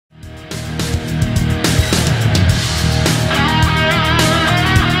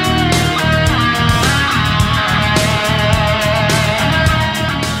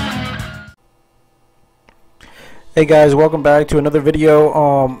Hey guys, welcome back to another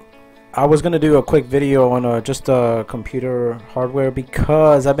video. I was gonna do a quick video on just computer hardware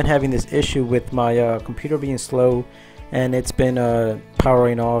because I've been having this issue with my computer being slow, and it's been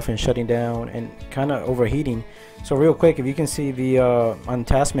powering off and shutting down and kind of overheating. So real quick, if you can see the on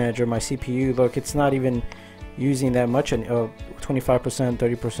Task Manager, my CPU, look, it's not even using that much, and 25%,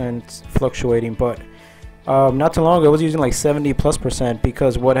 30% fluctuating, but not too long ago, I was using like 70+%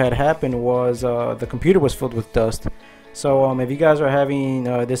 because what had happened was the computer was filled with dust. So if you guys are having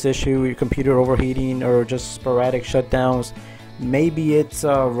this issue, your computer overheating or just sporadic shutdowns, maybe it's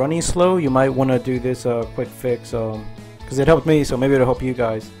running slow, you might want to do this quick fix because it helped me, so maybe it'll help you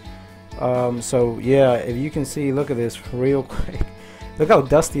guys. So yeah, if you can see, look at this real quick. Look how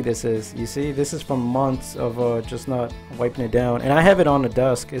dusty this is. You see, this is from months of just not wiping it down, and I have it on the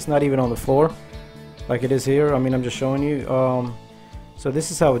desk. It's not even on the floor like it is here. I mean, I'm just showing you. So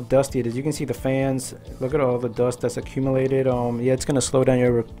this is how dusty it is. You can see the fans. Look at all the dust that's accumulated. Yeah, it's gonna slow down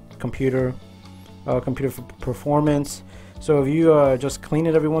your computer performance. So if you just clean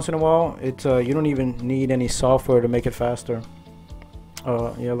it every once in a while, it you don't even need any software to make it faster.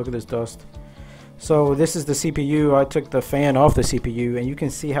 Yeah, look at this dust. So this is the CPU. I took the fan off the CPU, and you can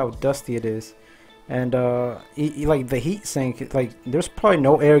see how dusty it is. And like the heat sink, like there's probably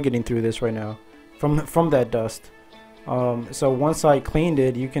no air getting through this right now from that dust. So once I cleaned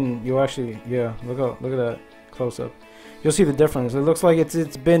it, you'll actually, yeah, look at that close up. You'll see the difference. It looks like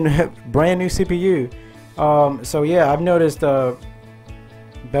it's been brand new CPU. So yeah, I've noticed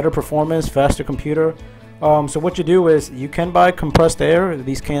better performance, faster computer. So what you do is you can buy compressed air,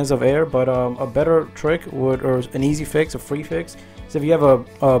 these cans of air, but a better trick would, or an easy fix, a free fix, is if you have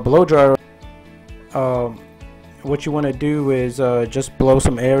a blow dryer. What you want to do is just blow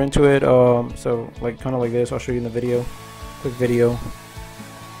some air into it, so like kind of like this. I'll show you in the video, quick video,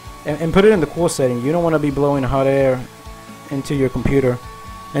 and put it in the cool setting. You don't want to be blowing hot air into your computer,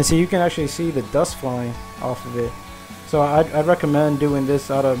 and so you can actually see the dust flying off of it. So I'd recommend doing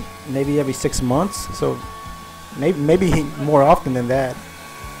this out of maybe every 6 months, so maybe more often than that,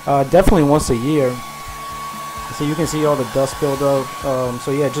 definitely once a year, so you can see all the dust build up.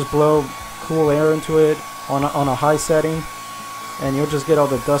 So yeah, just blow cool air into it on a high setting, and you'll just get all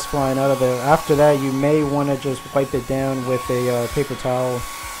the dust flying out of there. After that, you may want to just wipe it down with a paper towel,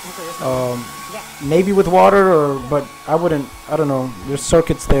 maybe with water, but I don't know, there's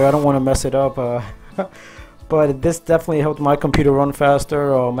circuits there, I don't want to mess it up. But this definitely helped my computer run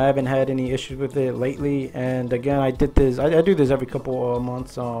faster. I haven't had any issues with it lately, and again, I do this every couple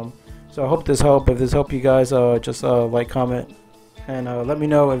months. So I hope this helped. If this helped you guys, just like, comment, and let me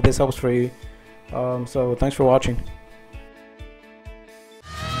know if this helps for you. So thanks for watching.